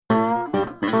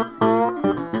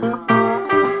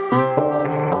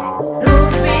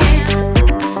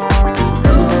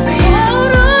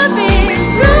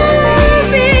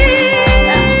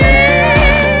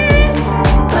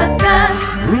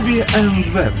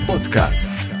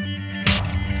подкаст.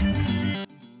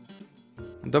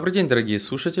 Добрый день, дорогие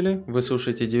слушатели! Вы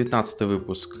слушаете 19-й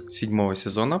выпуск 7-го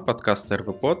сезона подкаста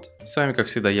РВПод. С вами, как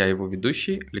всегда, я, его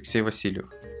ведущий, Алексей Васильев.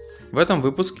 В этом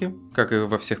выпуске, как и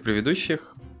во всех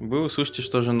предыдущих, вы услышите,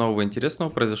 что же нового интересного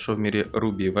произошло в мире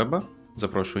Ruby и веба за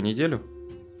прошлую неделю.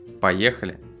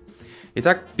 Поехали!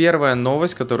 Итак, первая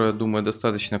новость, которая, я думаю,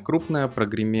 достаточно крупная,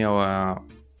 прогремела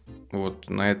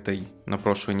на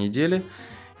прошлой неделе.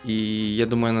 И я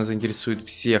думаю, она заинтересует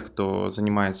всех, кто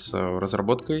занимается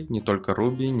разработкой, не только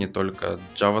Ruby, не только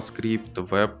JavaScript,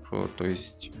 Web, то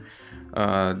есть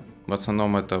в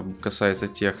основном это касается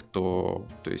тех, кто,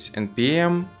 то есть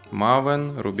NPM,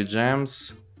 Maven,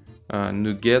 RubyGems,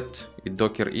 NuGet и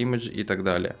Docker Image и так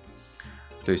далее.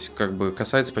 То есть как бы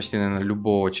касается почти, наверное,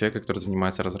 любого человека, который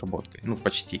занимается разработкой, ну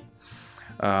почти,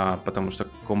 потому что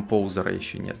композера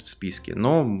еще нет в списке,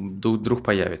 но вдруг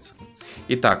появится.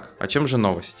 Итак, о чем же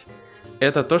новость?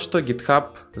 Это то, что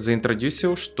GitHub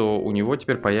заинтродюсил, что у него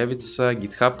теперь появится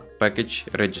GitHub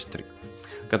Package Registry,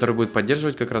 который будет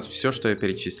поддерживать как раз все, что я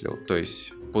перечислил. То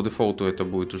есть по дефолту это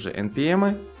будет уже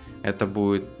NPM, это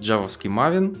будет джавовский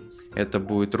Maven, это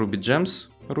будет RubyGems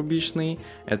рубишный,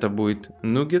 это будет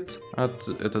NuGet,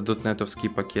 это .NET-овские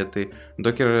пакеты,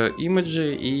 Docker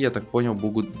Image и, я так понял,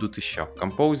 будут еще.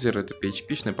 Composer, это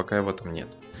PHP-шный, пока его там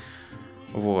нет.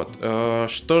 Вот.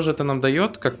 Что же это нам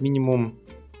дает? Как минимум,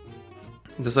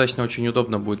 достаточно очень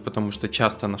удобно будет, потому что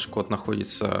часто наш код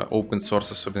находится open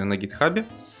source, особенно на GitHub.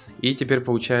 И теперь,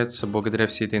 получается, благодаря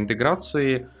всей этой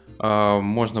интеграции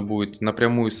можно будет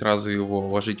напрямую сразу его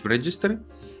вложить в регистры,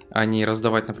 а не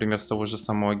раздавать, например, с того же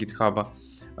самого GitHub,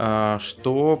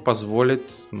 что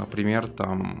позволит, например,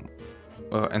 там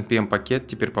NPM-пакет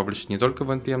теперь паблишить не только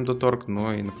в npm.org,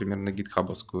 но и, например, на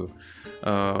гитхабовскую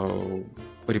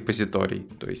репозиторий.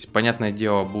 То есть, понятное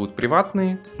дело, будут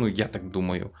приватные, ну, я так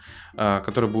думаю,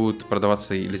 которые будут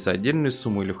продаваться или за отдельную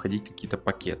сумму, или входить в какие-то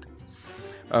пакеты.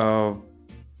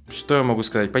 Что я могу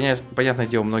сказать? Понятное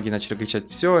дело, многие начали кричать: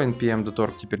 все,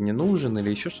 npm.org теперь не нужен, или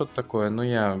еще что-то такое, но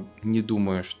я не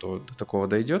думаю, что до такого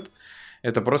дойдет.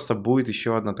 Это просто будет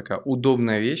еще одна такая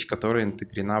удобная вещь, которая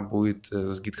интегрена будет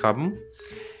с GitHub.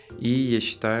 И я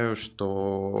считаю,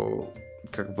 что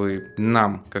как бы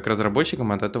нам, как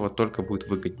разработчикам, от этого только будет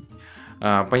выгоднее.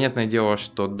 Понятное дело,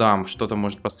 что да, что-то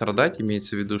может пострадать,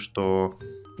 имеется в виду, что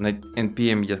на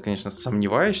NPM я, конечно,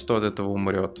 сомневаюсь, что от этого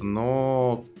умрет,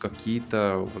 но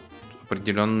какие-то вот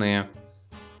определенные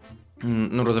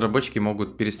разработчики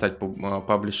могут перестать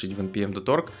паблишить в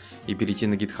npm.org и перейти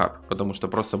на GitHub, потому что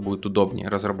просто будет удобнее.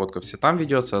 Разработка все там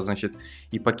ведется, а значит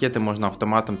и пакеты можно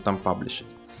автоматом там паблишить.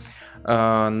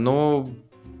 Но,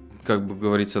 как бы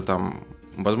говорится, там,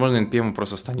 возможно, NPM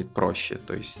просто станет проще,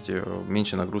 то есть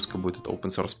меньше нагрузка будет от open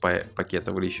source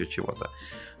пакетов или еще чего-то.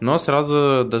 Но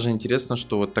сразу даже интересно,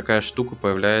 что вот такая штука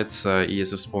появляется, и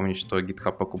если вспомнить, что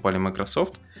GitHub покупали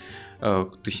Microsoft,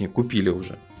 точнее, купили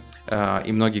уже,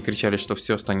 и многие кричали, что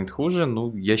все станет хуже,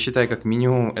 ну, я считаю, как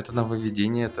минимум, это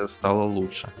нововведение, это стало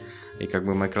лучше. И как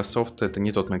бы Microsoft, это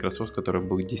не тот Microsoft, который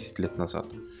был 10 лет назад.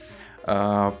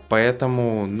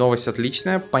 Поэтому новость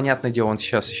отличная. Понятное дело, он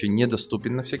сейчас еще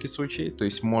недоступен на всякий случай, то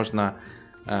есть можно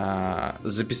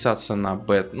записаться на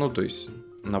бету, то есть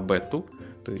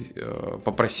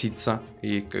попроситься,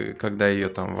 и когда ее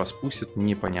там вас пустят,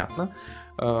 непонятно.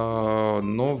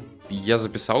 Но я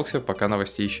записался, пока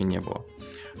новостей еще не было.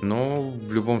 Но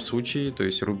в любом случае, то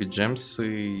есть RubyGems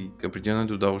и определенно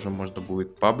туда уже можно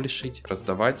будет паблишить,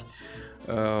 раздавать.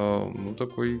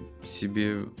 Такой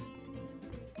себе,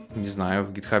 не знаю,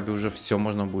 в GitHub уже все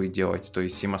можно будет делать. То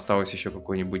есть им осталось еще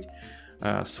какой-нибудь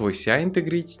свой CI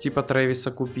интегрить, типа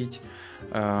Travis купить.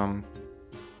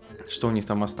 Что у них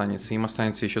там останется? Им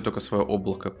останется еще только свое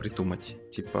облако придумать.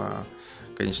 Типа,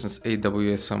 конечно, с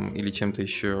AWS или чем-то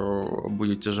еще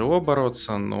будет тяжело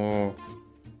бороться, но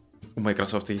у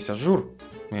Microsoft есть Azure,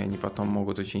 и они потом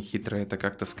могут очень хитро это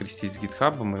как-то скрестить с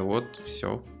GitHub, и вот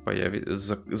все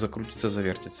закрутится,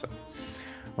 завертится.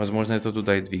 Возможно, это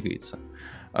туда и двигается.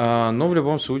 Но в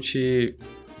любом случае,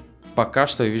 пока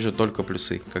что я вижу только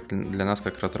плюсы, как для нас,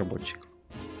 как разработчиков.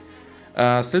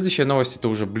 Следующая новость, это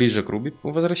уже ближе к Ruby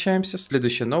возвращаемся.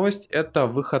 Следующая новость, это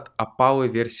выход APAL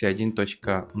версии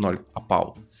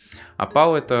 1.0.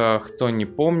 APAL это, кто не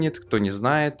помнит, кто не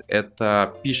знает,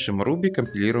 это пишем Ruby,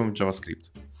 компилируем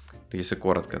JavaScript. Если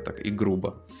коротко так и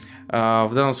грубо.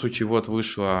 В данном случае вот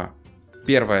вышла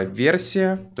первая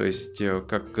версия, то есть,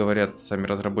 как говорят сами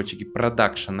разработчики,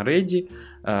 production ready,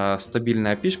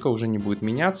 стабильная API-шка уже не будет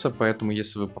меняться, поэтому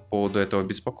если вы по поводу этого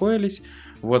беспокоились,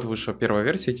 вот вышла первая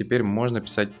версия, теперь можно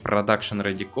писать production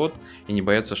ready код и не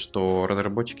бояться, что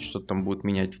разработчики что-то там будут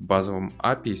менять в базовом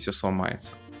API и все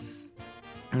сломается.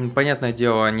 Понятное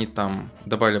дело, они там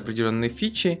добавили определенные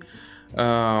фичи,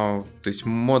 то есть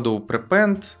модул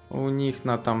Prepend у них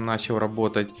там начал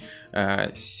работать,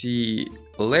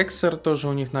 C-Lexer тоже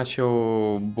у них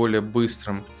начал более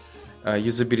быстрым,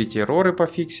 юзабилити эроры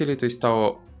пофиксили, то есть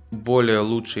стало более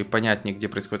лучше и понятнее, где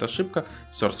происходит ошибка,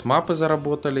 source мапы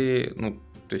заработали,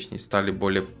 точнее стали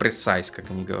более precise,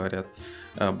 как они говорят,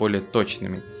 более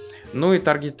точными. Ну и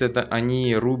таргет это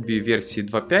они Ruby версии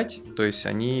 2.5, то есть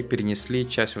они перенесли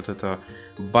часть вот этого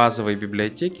базовой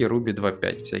библиотеки Ruby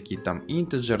 2.5, всякие там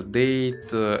integer,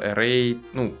 date, array,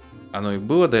 оно и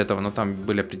было до этого, но там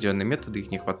были определенные методы,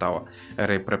 их не хватало.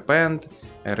 Array prepend,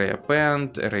 array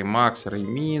append, array max, array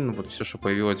min, вот все, что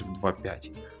появилось в 2.5,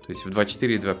 то есть в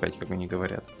 2.4 и 2.5, как они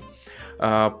говорят.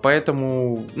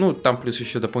 Поэтому, там плюс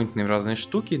еще дополнительные разные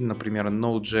штуки, например,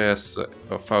 Node.js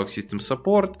File System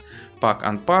Support, Pack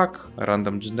Unpack,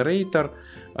 Random Generator.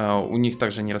 У них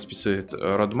также они расписывают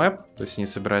roadmap, то есть они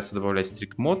собираются добавлять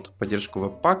strict mode, поддержку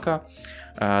веб-пака,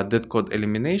 Dead Code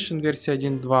Elimination версия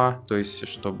 1.2, то есть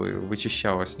чтобы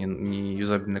вычищалось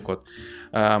неюзабельный код,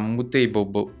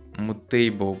 Mutable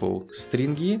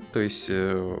стринги, то есть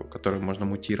которые можно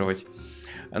мутировать,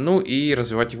 и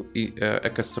развивать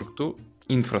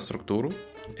инфраструктуру,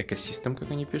 экосистем, как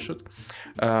они пишут.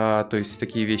 То есть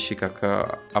такие вещи, как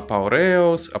Apau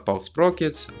Rails, Apau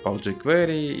Sprockets, Apau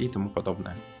jQuery и тому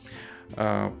подобное.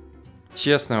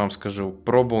 Честно вам скажу,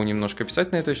 пробовал немножко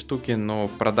писать на этой штуке, но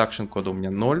продакшн кода у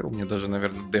меня 0, у меня даже,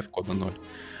 наверное, dev кода 0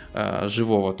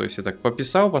 живого. То есть я так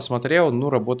пописал, посмотрел,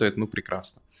 работает,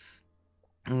 прекрасно.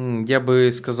 Я бы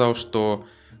сказал, что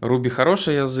Ruby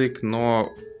хороший язык,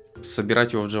 но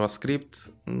собирать его в JavaScript,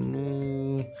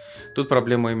 тут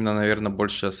проблема именно, наверное,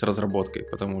 больше с разработкой,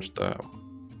 потому что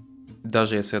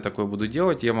даже если я такое буду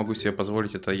делать, я могу себе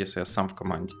позволить это, если я сам в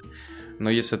команде.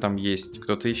 Но если там есть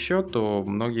кто-то еще, то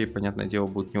многие, понятное дело,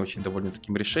 будут не очень довольны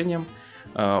таким решением,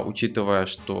 учитывая,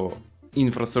 что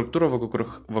инфраструктура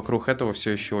вокруг этого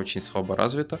все еще очень слабо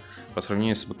развита по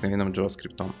сравнению с обыкновенным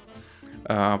JavaScript.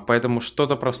 Поэтому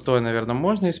что-то простое, наверное,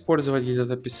 можно использовать,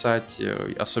 где-то писать,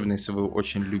 особенно если вы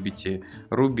очень любите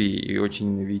Ruby и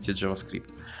очень ненавидите JavaScript.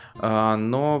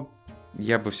 Но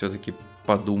я бы все-таки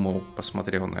подумал,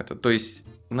 посмотрел на это. То есть,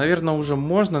 наверное, уже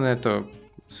можно на это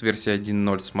с версии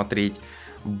 1.0 смотреть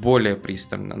более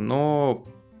пристально, но,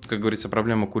 как говорится,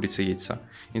 проблема курицы и яйца.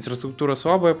 Инфраструктура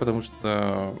слабая,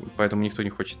 поэтому никто не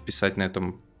хочет писать на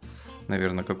этом,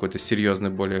 наверное, какой-то серьезный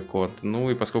более код.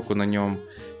 И поскольку на нем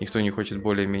никто не хочет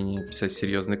более-менее писать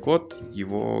серьезный код,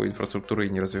 его инфраструктура и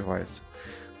не развивается.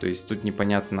 То есть тут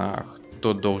непонятно,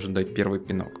 кто должен дать первый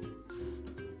пинок.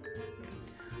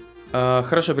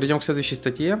 Хорошо, перейдем к следующей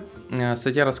статье.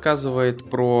 Статья рассказывает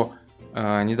про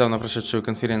недавно прошедшую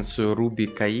конференцию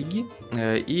Ruby Kaigi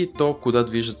и то, куда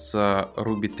движется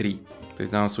Ruby 3. То есть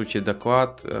в данном случае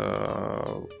доклад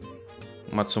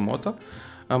Мацумото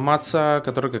Маца,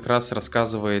 который как раз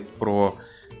рассказывает про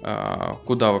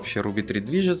куда вообще Ruby 3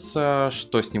 движется,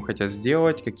 что с ним хотят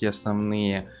сделать, какие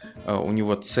основные у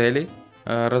него цели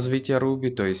развития Ruby,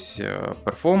 то есть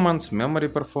performance,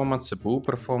 memory performance, CPU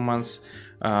performance,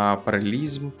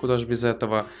 параллелизм, куда же без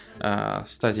этого,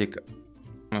 static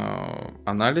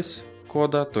анализ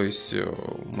кода, то есть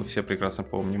мы все прекрасно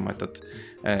помним этот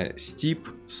STIP,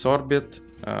 Sorbet,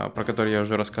 про который я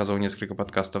уже рассказывал несколько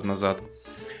подкастов назад,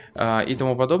 и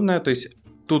тому подобное. То есть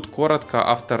тут коротко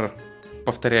автор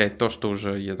повторяет то, что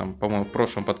уже я по-моему, в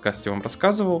прошлом подкасте вам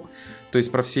рассказывал, то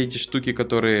есть про все эти штуки,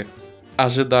 которые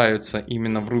ожидаются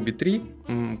именно в Ruby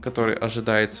 3, который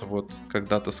ожидается вот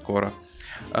когда-то скоро.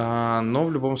 Но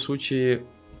в любом случае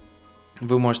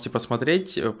вы можете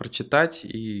посмотреть, прочитать,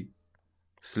 и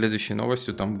следующей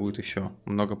новостью там будет еще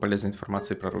много полезной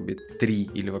информации про Ruby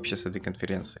 3 или вообще с этой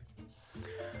конференции.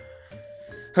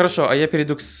 Хорошо, а я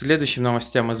перейду к следующим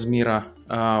новостям из мира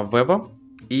веба.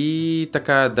 И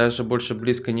такая даже больше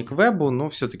близко не к вебу, но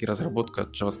все-таки разработка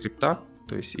JavaScript,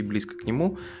 то есть и близко к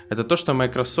нему. Это то, что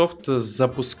Microsoft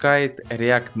запускает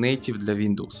React Native для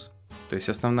Windows. То есть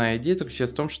основная идея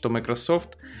заключается в том, что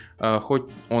Microsoft, хоть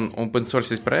он open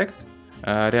source проект,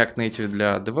 React Native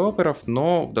для девелоперов,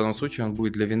 но в данном случае он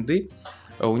будет для винды.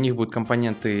 У них будут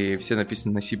компоненты все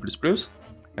написаны на C++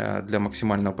 для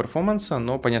максимального перформанса,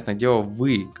 но, понятное дело,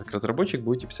 вы, как разработчик,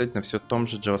 будете писать на все том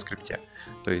же JavaScript.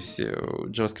 То есть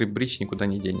JavaScript Bridge никуда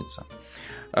не денется.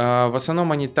 В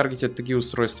основном они таргетят такие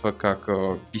устройства, как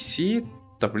PC,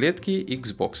 таблетки,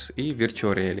 Xbox и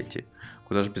Virtual Reality.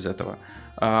 Куда же без этого.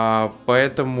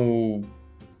 Поэтому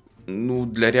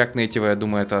для React Native, я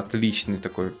думаю, это отличный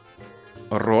такой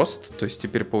рост. То есть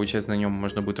теперь, получается, на нем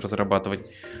можно будет разрабатывать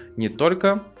не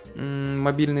только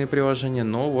мобильные приложения,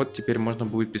 но вот теперь можно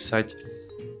будет писать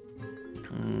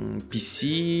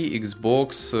PC,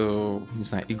 Xbox, не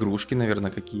знаю, игрушки,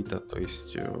 наверное, какие-то. То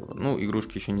есть,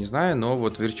 игрушки еще не знаю, но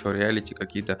вот Virtual Reality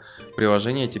какие-то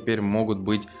приложения теперь могут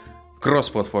быть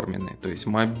кроссплатформенные. То есть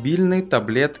мобильные,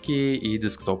 таблетки и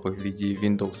десктопы в виде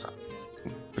Windows.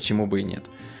 Почему бы и нет?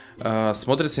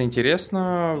 Смотрится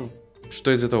интересно.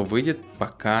 Что из этого выйдет,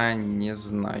 пока не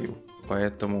знаю.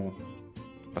 Поэтому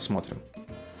посмотрим.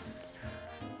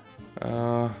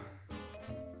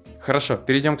 Хорошо,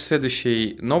 перейдем к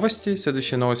следующей новости.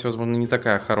 Следующая новость, возможно, не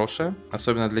такая хорошая,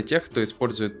 особенно для тех, кто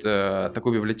использует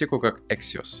такую библиотеку, как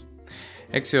Axios.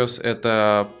 Axios —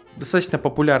 это достаточно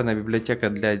популярная библиотека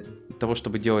для того,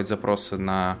 чтобы делать запросы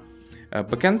на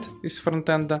бэкэнд из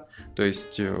фронтенда. То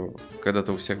есть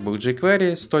когда-то у всех был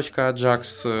jQuery с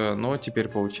 .ajax, но теперь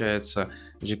получается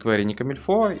jQuery не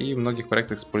камильфо, и в многих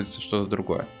проектах используется что-то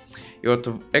другое. И вот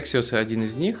Axios один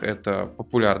из них, это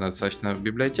популярная достаточно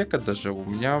библиотека, даже у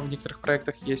меня в некоторых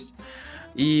проектах есть.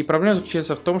 И проблема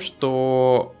заключается в том,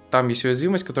 что там есть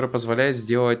уязвимость, которая позволяет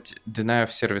сделать deny of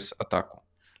service атаку.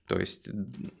 То есть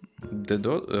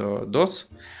DDoS.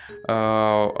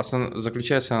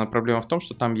 Заключается она проблема в том,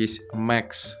 что там есть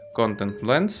max content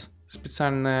length,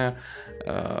 специальный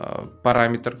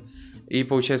параметр. И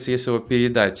получается, если его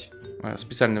передать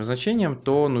специальным значением,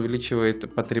 то он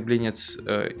увеличивает потребление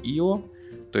I/O,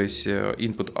 то есть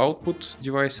input-output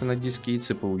девайса на диске и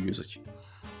CPU usage.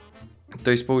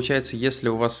 То есть получается, если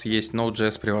у вас есть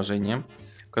Node.js приложение,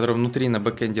 в котором внутри на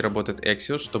бэкэнде работает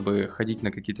Axios, чтобы ходить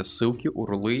на какие-то ссылки,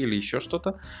 URL или еще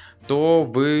что-то, то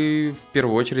вы в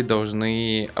первую очередь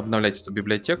должны обновлять эту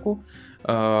библиотеку,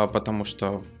 потому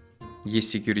что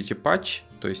есть security patch,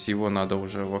 то есть его надо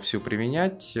уже вовсю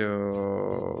применять,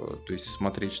 то есть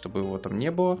смотреть, чтобы его там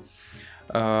не было,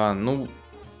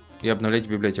 и обновлять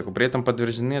библиотеку. При этом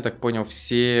подтверждены, я так понял,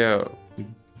 все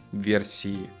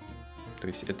версии, то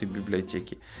есть этой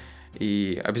библиотеки.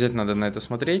 И обязательно надо на это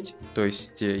смотреть, то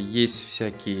есть есть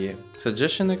всякие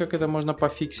suggestions, как это можно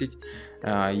пофиксить,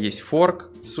 есть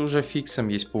fork с уже фиксом,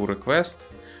 есть pull request,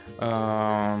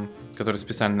 который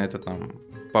специально это там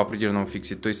по определенному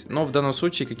фиксить. То есть, но в данном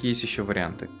случае какие есть еще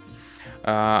варианты?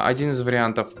 Один из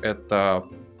вариантов — это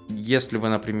если вы,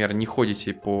 например, не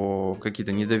ходите по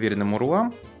каким-то недоверенным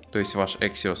URL, то есть ваш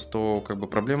Axios, то как бы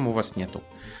проблем у вас нету.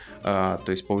 То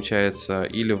есть получается,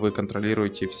 или вы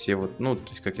контролируете все то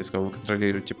есть, как я сказал, вы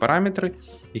контролируете параметры,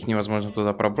 их невозможно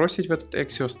туда пробросить в этот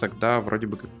Axios, тогда вроде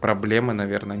бы как проблемы,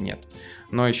 наверное, нет.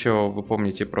 Но еще вы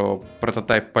помните про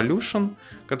Prototype Pollution,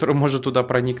 который может туда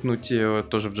проникнуть,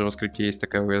 тоже в JavaScript есть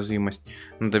такая уязвимость.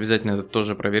 Надо обязательно это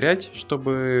тоже проверять,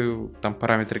 чтобы там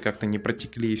параметры как-то не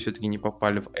протекли и все-таки не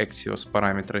попали в Axios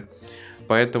параметры.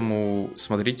 Поэтому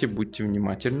смотрите, будьте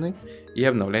внимательны и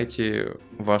обновляйте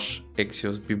ваш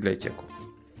Axios библиотеку.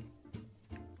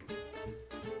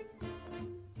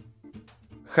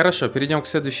 Хорошо, перейдем к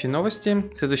следующей новости.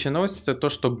 Следующая новость — это то,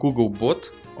 что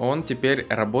Googlebot, он теперь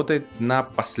работает на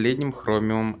последнем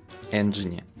Chromium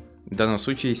Engine. В данном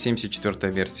случае 74-я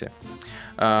версия.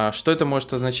 Что это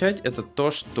может означать? Это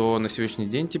то, что на сегодняшний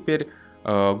день теперь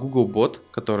Googlebot,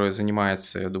 который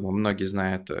занимается, я думаю, многие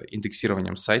знают,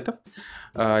 индексированием сайтов,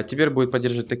 теперь будет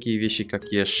поддерживать такие вещи, как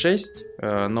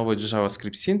ES6, новый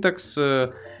JavaScript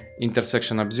Syntax,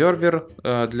 Intersection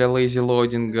Observer для lazy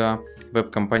loading,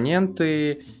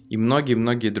 веб-компоненты и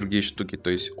многие-многие другие штуки.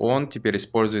 То есть он теперь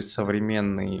использует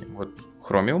современный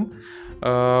Chromium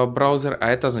браузер, а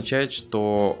это означает,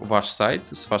 что ваш сайт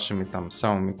с вашими там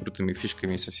самыми крутыми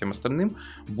фишками и со всем остальным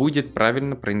будет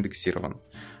правильно проиндексирован.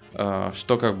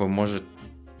 Что как бы может,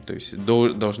 то есть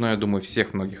должно, я думаю,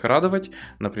 всех многих радовать.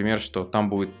 Например, что там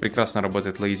будет прекрасно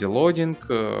работать lazy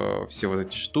loading, все вот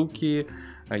эти штуки,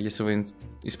 если вы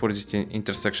используете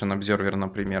Intersection Observer,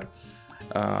 например.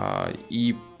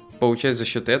 И получается за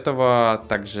счет этого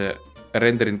также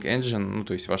Rendering Engine,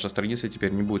 то есть ваша страница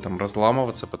теперь не будет там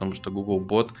разламываться, потому что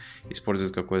Googlebot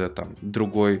использует какой-то там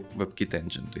другой WebKit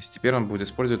Engine. То есть теперь он будет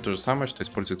использовать то же самое, что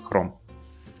использует Chrome.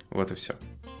 Вот и все.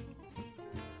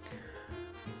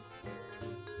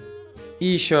 И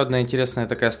еще одна интересная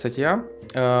такая статья,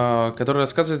 которая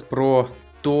рассказывает про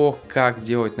то, как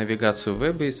делать навигацию в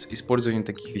вебе с использованием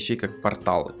таких вещей, как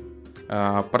порталы.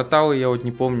 Порталы, я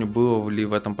не помню, было ли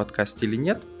в этом подкасте или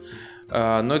нет,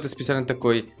 но это специально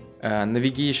такой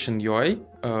Navigation UI,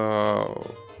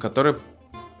 который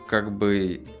как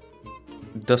бы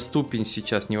доступен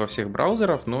сейчас не во всех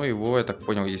браузерах, но его, я так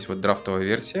понял, есть драфтовая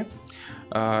версия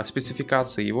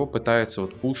спецификации, его пытаются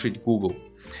пушить Google.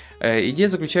 Идея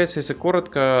заключается, если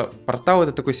коротко, портал —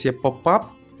 это такой себе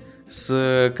поп-ап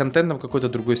с контентом какой-то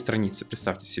другой страницы,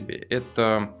 представьте себе.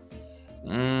 Это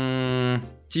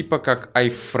типа как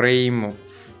iFrame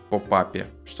поп-апе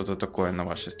что-то такое на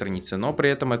вашей странице, но при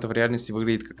этом это в реальности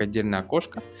выглядит как отдельное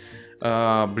окошко.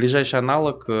 Ближайший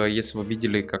аналог, если вы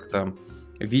видели как-то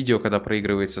видео, когда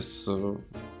проигрывается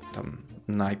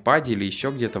на iPad или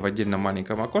еще где-то в отдельном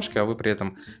маленьком окошке, а вы при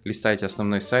этом листаете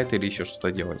основной сайт или еще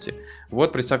что-то делаете.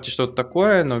 Вот представьте что-то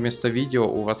такое, но вместо видео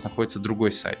у вас находится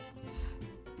другой сайт.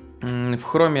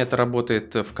 В Chrome это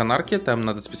работает в канарке, там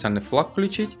надо специальный флаг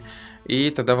включить, и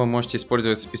тогда вы можете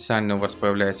использовать специально, у вас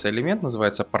появляется элемент,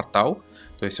 называется портал,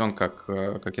 то есть он как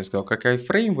я сказал, как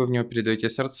iframe, вы в него передаете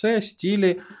src,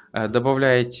 стили,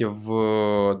 добавляете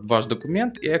в ваш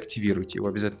документ и активируете, его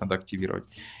обязательно надо активировать.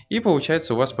 И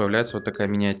получается у вас появляется вот такая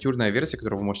миниатюрная версия,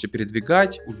 которую вы можете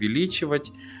передвигать,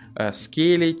 увеличивать,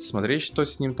 скейлить, смотреть, что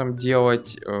с ним там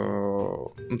делать,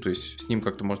 то есть с ним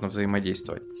как-то можно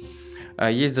взаимодействовать.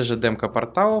 Есть даже демка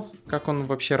порталов, как он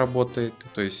вообще работает,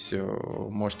 то есть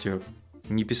можете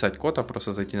не писать код, а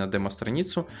просто зайти на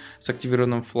демо-страницу с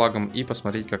активированным флагом и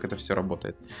посмотреть, как это все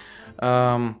работает.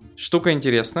 Штука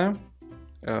интересная,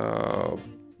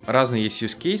 разные есть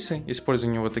use-кейсы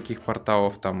использования вот таких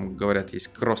порталов, там, говорят, есть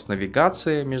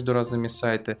кросс-навигация между разными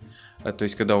сайтами, то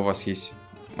есть когда у вас есть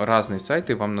разные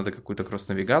сайты, вам надо какую-то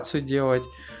кросс-навигацию делать,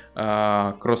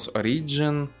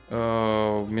 кросс-оригин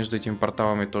между этими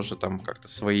порталами тоже там как-то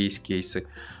свои есть кейсы.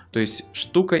 То есть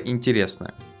штука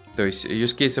интересная. То есть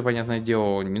use кейсы, понятное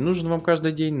дело, не нужен вам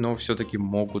каждый день, но все-таки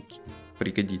могут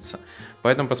пригодиться.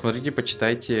 Поэтому посмотрите,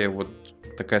 почитайте, вот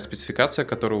такая спецификация,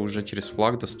 которая уже через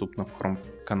флаг доступна в Chrome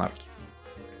канарке.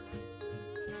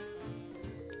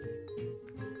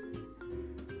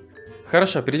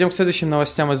 Хорошо, перейдем к следующим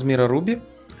новостям из мира Ruby.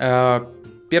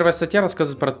 Первая статья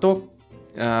рассказывает про то,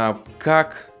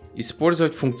 как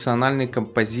использовать функциональный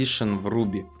composition в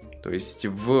Ruby. То есть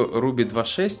в Ruby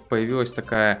 2.6 появилась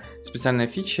такая специальная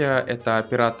фича, это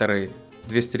операторы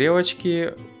две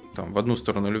стрелочки там, в одну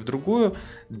сторону или в другую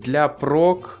для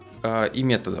прок и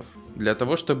методов, для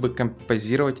того, чтобы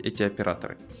композировать эти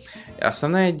операторы.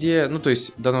 Основная идея, то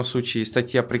есть в данном случае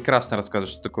статья прекрасно рассказывает,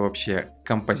 что такое вообще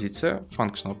композиция,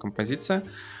 functional композиция.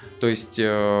 То есть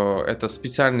это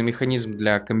специальный механизм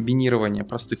для комбинирования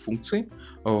простых функций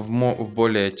в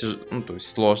более то есть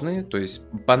сложные. То есть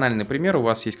банальный пример, у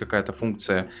вас есть какая-то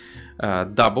функция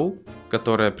double,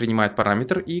 которая принимает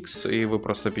параметр x, и вы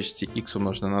просто пишете x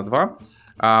умноженное на 2,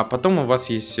 а потом у вас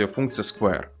есть функция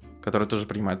square, которая тоже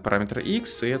принимает параметр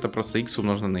x, и это просто x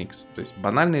умноженное на x. То есть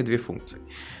банальные две функции.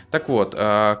 Так вот,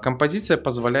 композиция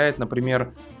позволяет,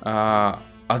 например,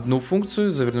 одну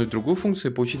функцию завернуть в другую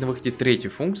функцию и получить на выходе третью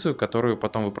функцию, которую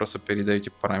потом вы просто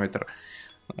передаете параметр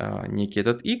некий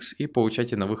этот x и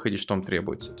получаете на выходе, что вам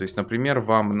требуется. То есть, например,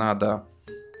 вам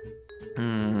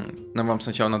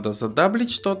сначала надо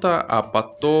задаблить что-то, а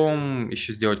потом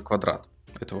еще сделать квадрат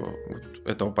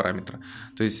этого параметра.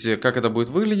 То есть, как это будет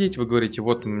выглядеть, вы говорите,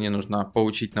 вот мне нужно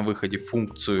получить на выходе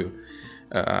функцию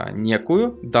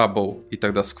некую, double и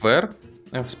тогда square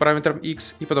с параметром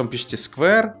x, и потом пишите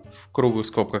square в круглых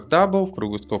скобках double, в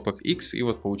круглых скобках x, и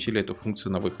вот получили эту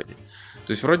функцию на выходе.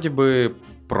 То есть вроде бы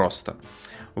просто.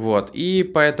 Вот, и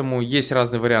поэтому есть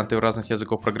разные варианты у разных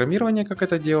языков программирования, как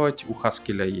это делать. У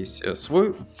Haskell есть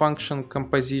свой function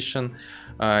composition,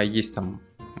 есть там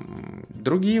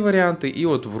другие варианты, и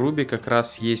вот в Ruby как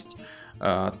раз есть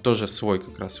тоже свой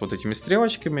как раз вот этими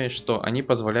стрелочками, что они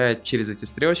позволяют через эти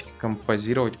стрелочки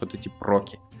композировать вот эти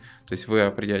проки. То есть вы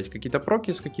определяете какие-то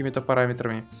проки с какими-то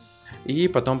параметрами, и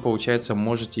потом, получается,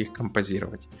 можете их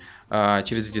композировать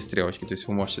через эти стрелочки. То есть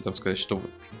вы можете там сказать, что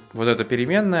вот эта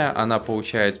переменная, она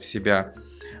получает в себя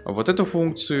вот эту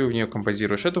функцию, в нее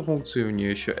композируешь эту функцию, в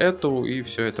нее еще эту, и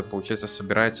все это, получается,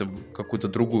 собирается в какую-то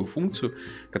другую функцию,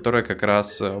 которая как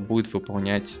раз будет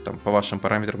выполнять там, по вашим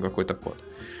параметрам какой-то код.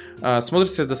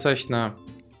 Смотрится достаточно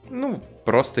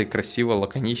просто и красиво,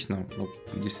 лаконично.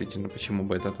 Действительно, почему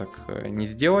бы это так не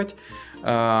сделать?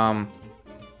 В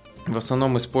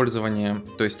основном использование,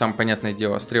 то есть там, понятное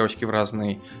дело, стрелочки в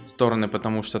разные стороны,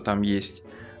 потому что там есть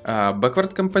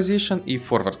backward composition и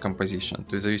forward composition,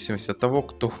 то есть в зависимости от того,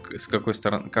 кто с какой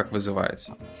стороны, как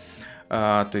вызывается.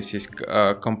 То есть есть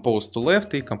compose to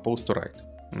left и compose to right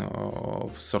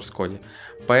в source коде.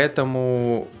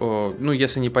 Поэтому,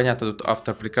 если непонятно, тут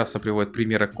автор прекрасно приводит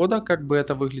примеры кода, как бы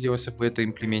это выглядело, если бы вы это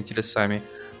имплементили сами,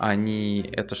 а не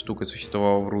эта штука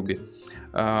существовала в Ruby.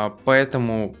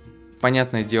 Поэтому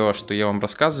понятное дело, что я вам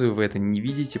рассказываю, вы это не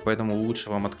видите, поэтому лучше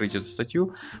вам открыть эту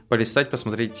статью, полистать,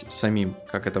 посмотреть самим,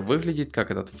 как это выглядит,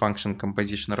 как этот function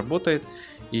composition работает,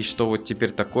 и что вот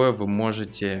теперь такое вы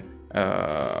можете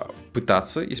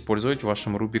пытаться использовать в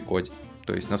вашем Ruby коде.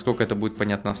 То есть, насколько это будет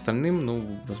понятно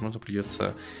остальным, возможно,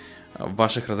 придется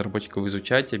ваших разработчиков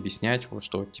изучать, объяснять,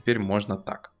 что теперь можно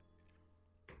так.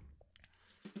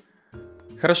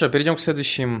 Хорошо, перейдем к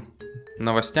следующим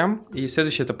новостям. И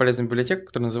следующая — это полезная библиотека,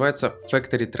 которая называется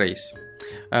Factory Trace.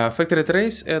 Factory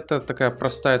Trace — это такая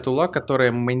простая тула,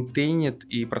 которая мейнтейнит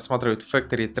и просматривает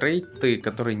factory трейты,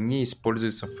 которые не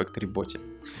используются в Factory боте.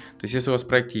 То есть, если у вас в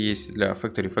проекте есть для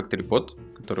Factory бот,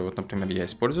 который, вот, например, я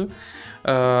использую,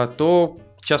 то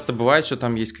часто бывает, что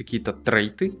там есть какие-то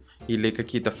трейты или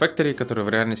какие-то factory, которые в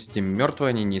реальности мертвые,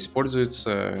 они не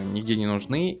используются, нигде не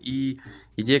нужны. И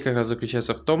идея как раз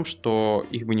заключается в том, что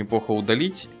их бы неплохо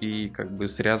удалить и как бы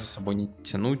зря за собой не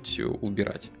тянуть,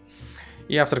 убирать.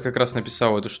 И автор как раз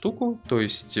написал эту штуку, то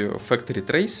есть Factory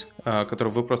Trace,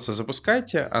 которую вы просто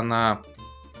запускаете, она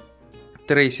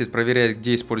трейсит, проверяет,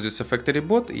 где используется Factory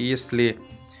бот, и если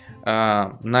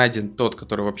найден тот,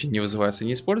 который вообще не вызывается,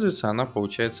 не используется, она,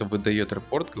 получается, выдает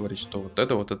репорт, говорит, что вот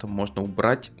это можно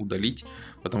убрать, удалить,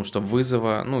 потому что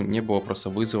вызова, не было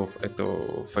просто вызовов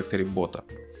этого Factory бота,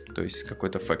 то есть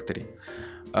какой-то Factory.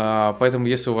 Поэтому,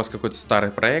 если у вас какой-то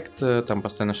старый проект, там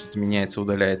постоянно что-то меняется,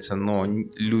 удаляется, но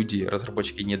люди,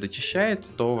 разработчики не дочищают,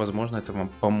 то, возможно, это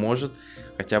вам поможет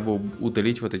хотя бы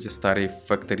удалить вот эти старые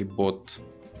Factory bot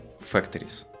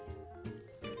factories.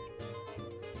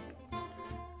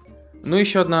 Ну,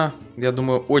 еще одна, я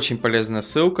думаю, очень полезная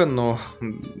ссылка, но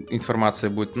информации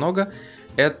будет много.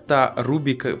 Это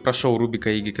прошел Ruby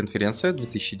KIGI конференция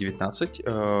 2019.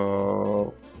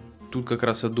 Тут как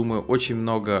раз, я думаю, очень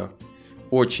много,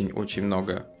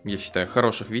 я считаю,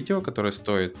 хороших видео, которые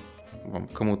стоит вам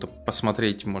кому-то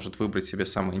посмотреть, может выбрать себе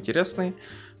самые интересные.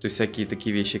 То есть всякие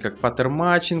такие вещи, как pattern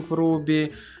matching в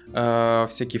Ruby,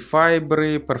 всякие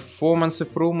файбры, performance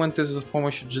improvement с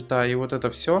помощью JIT и вот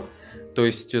это все. То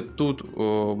есть тут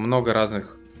много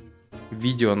разных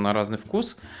видео на разный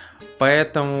вкус,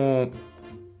 поэтому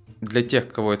для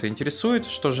тех, кого это интересует,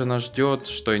 что же нас ждет,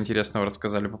 что интересного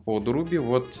рассказали по поводу Ruby,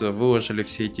 вот выложили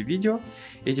все эти видео,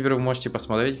 и теперь вы можете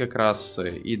посмотреть как раз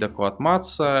и доклад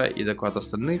Матса, и доклад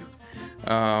остальных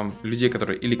людей,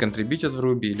 которые или контрибьютят в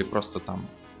Ruby, или просто там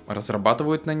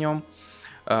разрабатывают на нем,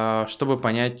 чтобы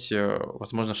понять,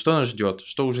 возможно, что нас ждет,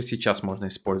 что уже сейчас можно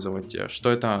использовать, что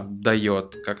это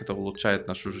дает, как это улучшает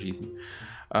нашу жизнь.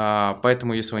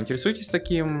 Поэтому, если вы интересуетесь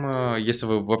таким, если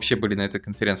вы вообще были на этой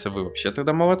конференции, вы вообще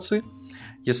тогда молодцы.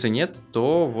 Если нет,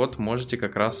 то вот можете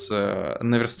как раз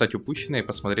наверстать упущенное и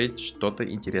посмотреть что-то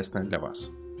интересное для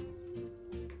вас.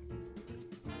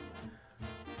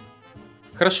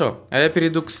 Хорошо, а я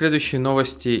перейду к следующей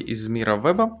новости из мира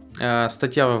веба.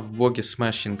 Статья в блоге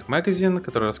Smashing Magazine,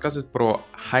 которая рассказывает про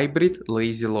Hybrid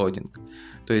Lazy Loading,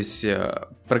 то есть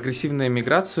прогрессивную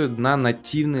миграцию на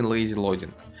нативный Lazy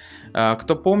Loading.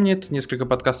 Кто помнит, несколько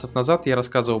подкастов назад я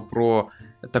рассказывал про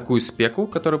такую спеку,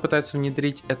 которую пытаются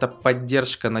внедрить. Это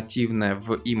поддержка нативная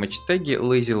в image теге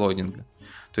Lazy Loading.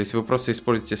 То есть вы просто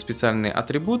используете специальный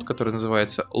атрибут, который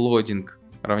называется loading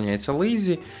равняется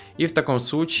lazy, и в таком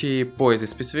случае по этой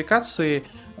спецификации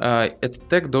этот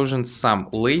тег должен сам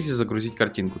lazy загрузить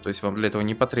картинку, то есть вам для этого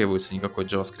не потребуется никакой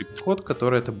JavaScript код,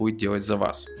 который это будет делать за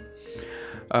вас.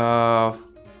 То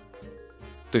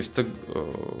есть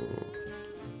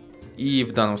и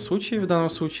в данном случае,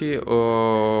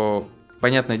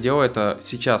 понятное дело, это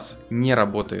сейчас не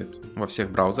работает во всех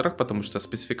браузерах, потому что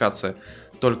спецификация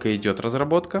только идет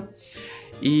разработка,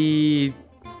 и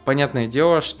понятное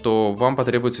дело, что вам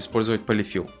потребуется использовать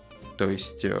polyfill, то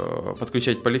есть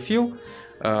подключать polyfill,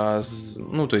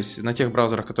 то есть на тех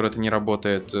браузерах, которые это не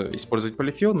работает, использовать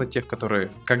polyfill, на тех,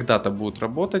 которые когда-то будут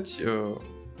работать,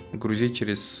 грузить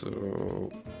через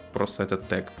просто этот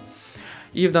тег.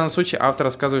 И в данном случае автор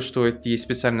рассказывает, что есть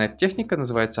специальная техника,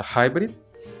 называется Hybrid,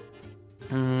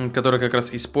 которая как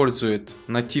раз использует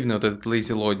нативный вот этот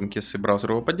lazy loading, если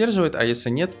браузер его поддерживает, а если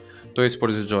нет, то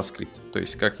использует JavaScript, то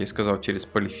есть, как я и сказал, через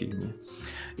полифильм.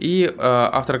 И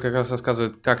автор как раз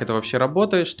рассказывает, как это вообще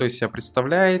работает, что из себя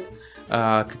представляет,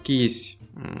 какие есть,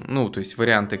 то есть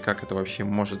варианты, как это вообще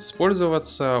может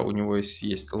использоваться. У него есть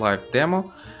live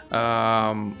демо,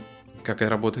 как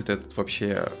работает этот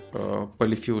вообще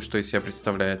polyfill, что из себя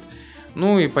представляет.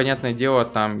 Ну и, понятное дело,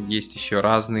 там есть еще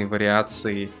разные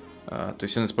вариации. То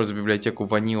есть он использует библиотеку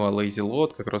Vanilla Lazy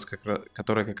Load,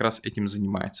 которая как раз этим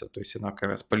занимается. То есть она как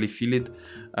раз полифилит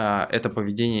это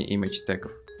поведение image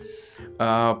тегов.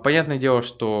 Понятное дело,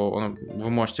 что вы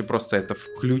можете просто это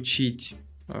включить.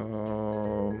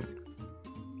 То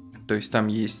есть там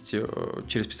есть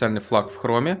через специальный флаг в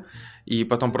Chrome, и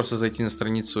потом просто зайти на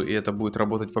страницу, и это будет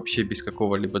работать вообще без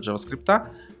какого-либо JavaScript.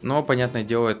 Но, понятное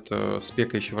дело, это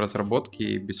спека еще в разработке,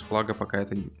 и без флага пока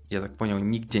это, я так понял,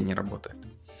 нигде не работает.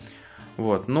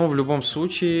 Вот. Но в любом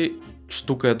случае,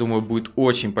 штука, я думаю, будет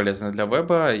очень полезна для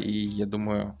веба, и я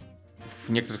думаю,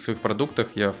 некоторых своих продуктах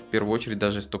я в первую очередь,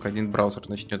 даже если только один браузер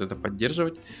начнет это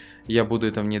поддерживать, я буду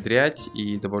это внедрять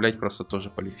и добавлять просто тоже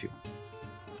полифил.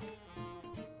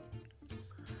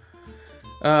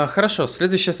 Хорошо,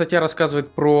 следующая статья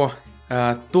рассказывает про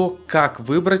то, как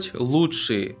выбрать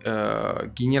лучший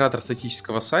генератор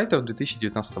статического сайта в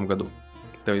 2019 году.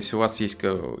 То есть у вас есть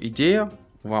идея,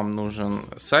 вам нужен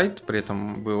сайт, при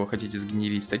этом вы его хотите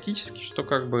сгенерить статически, что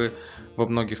как бы во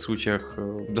многих случаях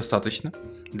достаточно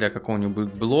для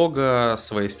какого-нибудь блога,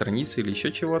 своей страницы или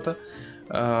еще чего-то.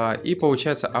 И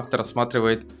получается, автор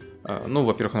рассматривает,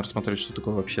 во-первых, он рассматривает, что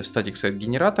такое вообще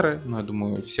статик-сайт-генераторы, но я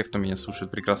думаю, все, кто меня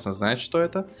слушает, прекрасно знают, что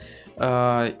это.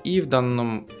 И в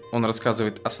данном он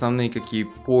рассказывает основные какие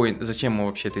поинты, зачем мы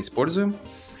вообще это используем,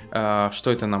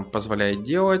 что это нам позволяет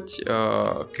делать,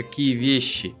 какие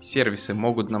вещи, сервисы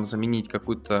могут нам заменить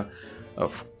какой-то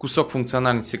кусок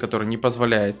функциональности, который не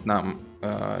позволяет нам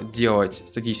делать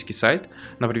статический сайт.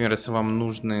 Например, если вам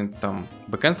нужны там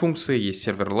backend функции, есть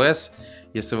serverless,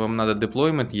 если вам надо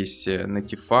deployment, есть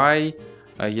Netify,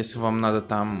 если вам надо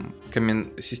там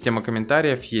система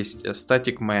комментариев, есть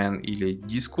StaticMan или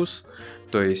Disqus.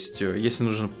 То есть, если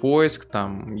нужен поиск,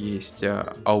 там есть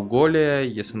Algolia,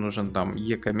 если нужен там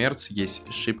e-commerce, есть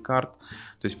Shipcart.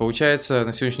 То есть, получается,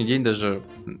 на сегодняшний день даже,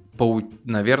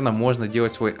 наверное, можно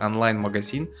делать свой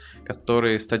онлайн-магазин,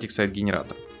 который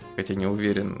статик-сайт-генератор. Хотя не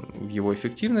уверен в его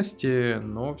эффективности,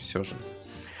 но все же.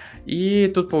 И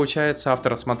тут, получается,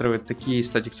 автор рассматривает такие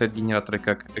статик-сайт-генераторы,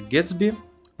 как Gatsby,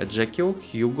 Jekyll,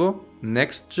 Hugo,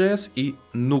 Next.js и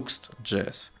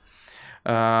Nuxt.js.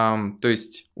 То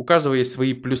есть у каждого есть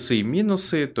свои плюсы и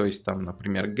минусы. То есть там,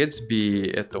 например,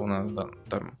 Gatsby — это у нас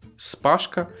там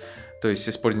спашка, то есть с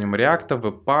использованием React,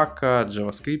 Webpack,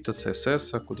 JavaScript,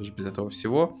 CSS, куда же без этого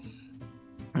всего.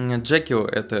 Jekyll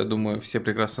 — это, я думаю, все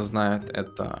прекрасно знают,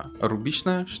 это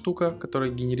рубичная штука, которая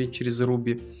генерит через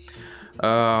Ruby.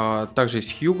 Также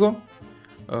есть Hugo,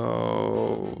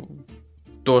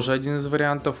 тоже один из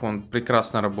вариантов, он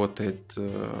прекрасно работает,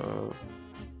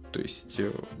 то есть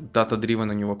data-driven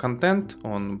у него контент,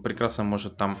 он прекрасно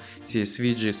может там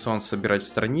CSV, JSON собирать в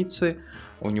страницы,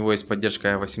 у него есть поддержка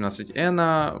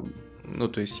i18n,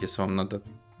 то есть если вам надо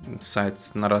сайт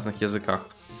на разных языках.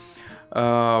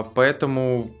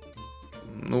 Поэтому,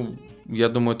 я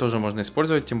думаю, тоже можно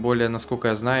использовать, тем более, насколько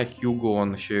я знаю, Hugo,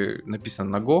 он еще написан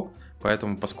на Go,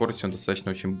 поэтому по скорости он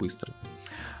достаточно очень быстрый.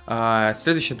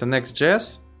 Следующий — это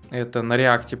Next.js, это на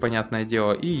React, понятное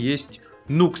дело, и есть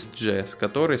Nuxt.js,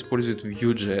 который использует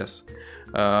Vue.js,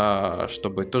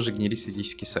 чтобы тоже генерить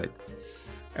статический сайт.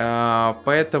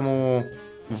 Поэтому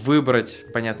выбрать,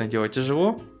 понятное дело,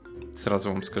 тяжело.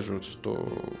 Сразу вам скажу, что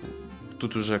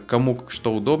тут уже кому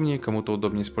что удобнее, кому-то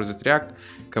удобнее использовать React,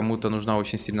 кому-то нужна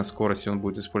очень сильно скорость, и он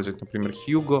будет использовать, например,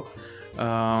 Hugo.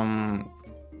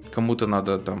 Кому-то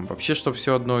надо там вообще, чтобы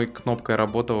все одной кнопкой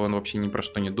работало, он вообще ни про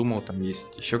что не думал, там есть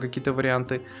еще какие-то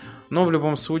варианты. Но в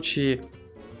любом случае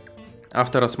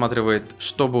автор рассматривает,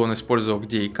 что бы он использовал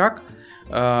где и как.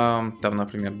 Там,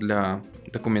 например, для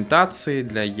документации,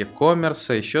 для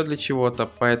e-commerce, еще для чего-то.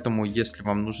 Поэтому, если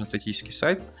вам нужен статический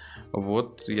сайт,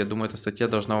 я думаю, эта статья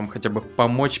должна вам хотя бы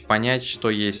помочь понять, что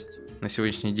есть на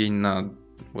сегодняшний день на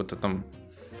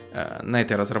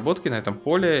этой разработке, на этом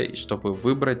поле, и чтобы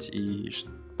выбрать и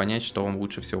понять, что вам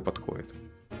лучше всего подходит.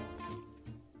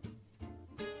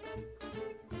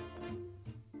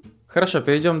 Хорошо,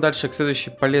 перейдем дальше к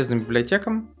следующим полезным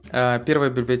библиотекам. Первая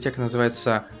библиотека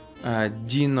называется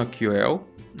DinoQL.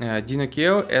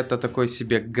 DinoQL — это такой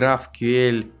себе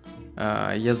GraphQL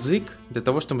язык для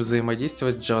того, чтобы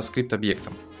взаимодействовать с JavaScript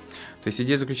объектом. То есть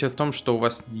идея заключается в том, что у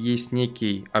вас есть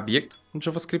некий объект в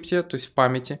JavaScript, то есть в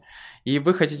памяти, и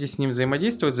вы хотите с ним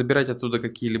взаимодействовать, забирать оттуда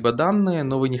какие-либо данные,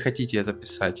 но вы не хотите это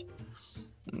писать.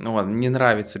 Не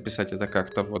нравится писать это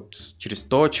как-то через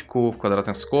точку, в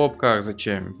квадратных скобках.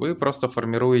 Зачем? Вы просто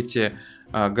формируете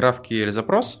GraphQL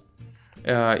запрос,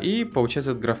 и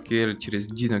получается этот GraphQL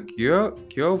через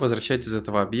DinoQL возвращает из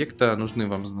этого объекта нужные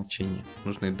вам значения,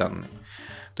 нужные данные.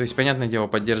 То есть, понятное дело,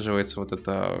 поддерживается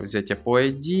это взятие по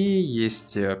ID,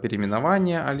 есть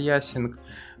переименование, альясинг,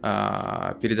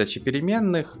 передача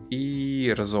переменных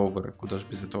и резолверы, куда же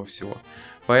без этого всего.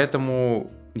 Поэтому,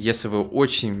 если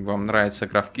вам нравится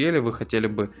GraphQL, вы хотели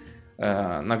бы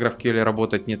на GraphQL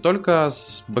работать не только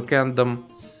с бэкэндом,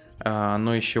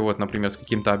 но еще например, с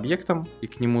каким-то объектом, и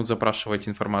к нему запрашивать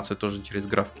информацию тоже через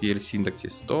GraphQL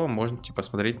синтаксис, то можете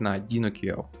посмотреть на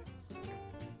DinoQL.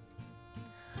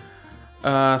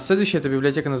 Следующая эта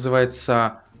библиотека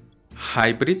называется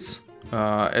Hybrids.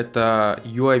 Это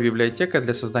UI-библиотека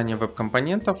для создания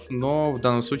веб-компонентов, но в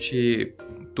данном случае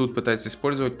тут пытается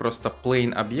использовать просто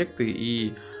plain объекты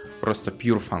и просто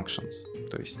pure functions.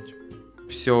 То есть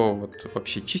все вот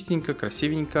вообще чистенько,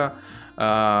 красивенько.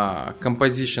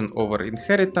 Composition over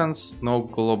inheritance, no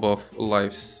global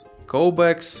lives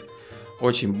callbacks,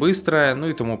 очень быстрая, ну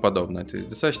и тому подобное. То есть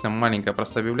достаточно маленькая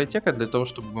простая библиотека для того,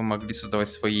 чтобы вы могли создавать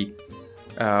свои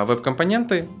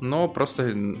веб-компоненты, но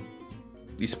просто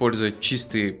использовать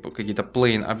чистые какие-то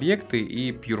plain объекты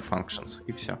и pure functions,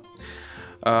 и все.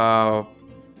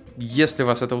 Если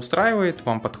вас это устраивает,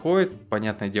 вам подходит,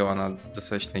 понятное дело, она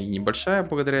достаточно и небольшая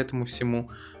благодаря этому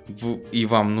всему, и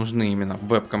вам нужны именно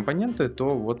веб-компоненты,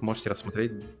 то вот можете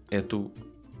рассмотреть эту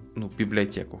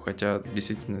библиотеку. Хотя,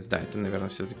 действительно, да, это, наверное,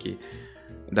 все-таки...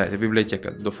 Да, это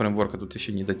библиотека, до фреймворка тут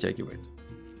еще не дотягивает.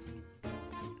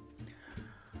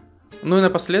 Ну и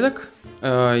напоследок,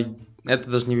 это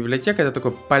даже не библиотека, это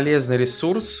такой полезный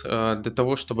ресурс для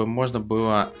того, чтобы можно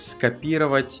было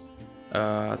скопировать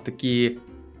такие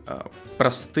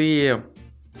простые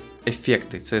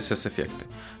эффекты, CSS-эффекты.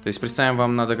 То есть, представим,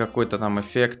 вам надо какой-то там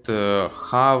эффект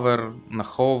hover, на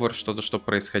hover, что-то, что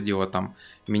происходило там,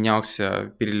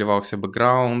 менялся, переливался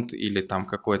бэкграунд, или там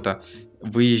какое-то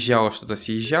выезжало, что-то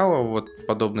съезжало, вот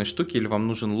подобные штуки, или вам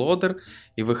нужен лодер,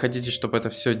 и вы хотите, чтобы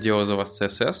это все делал за вас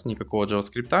CSS, никакого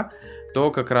JavaScript,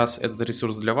 то как раз этот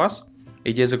ресурс для вас.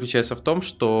 Идея заключается в том,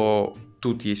 что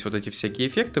тут есть вот эти всякие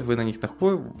эффекты, вы на них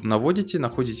наводите,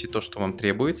 находите то, что вам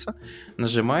требуется,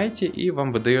 нажимаете, и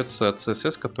вам выдается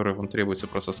CSS, который вам требуется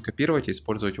просто скопировать и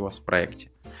использовать у вас в проекте.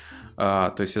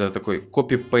 То есть это такой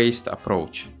copy-paste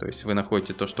approach. То есть вы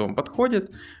находите то, что вам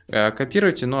подходит,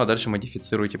 копируете, ну а дальше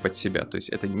модифицируете под себя. То есть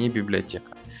это не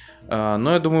библиотека.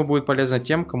 Но я думаю, будет полезно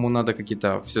тем, кому надо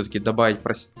какие-то все-таки добавить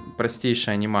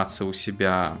простейшие анимации у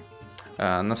себя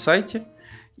на сайте.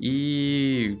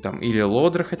 И там или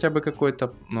лодер хотя бы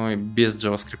какой-то, но без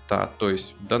JavaScript. То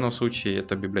есть в данном случае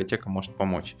эта библиотека может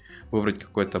помочь выбрать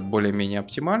какой-то более-менее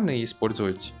оптимальный и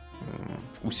использовать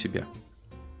у себя.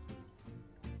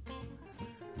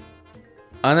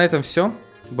 А на этом все.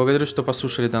 Благодарю, что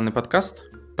послушали данный подкаст.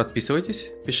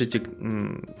 Подписывайтесь, пишите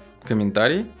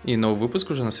комментарии, и новый выпуск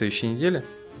уже на следующей неделе.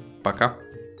 Пока.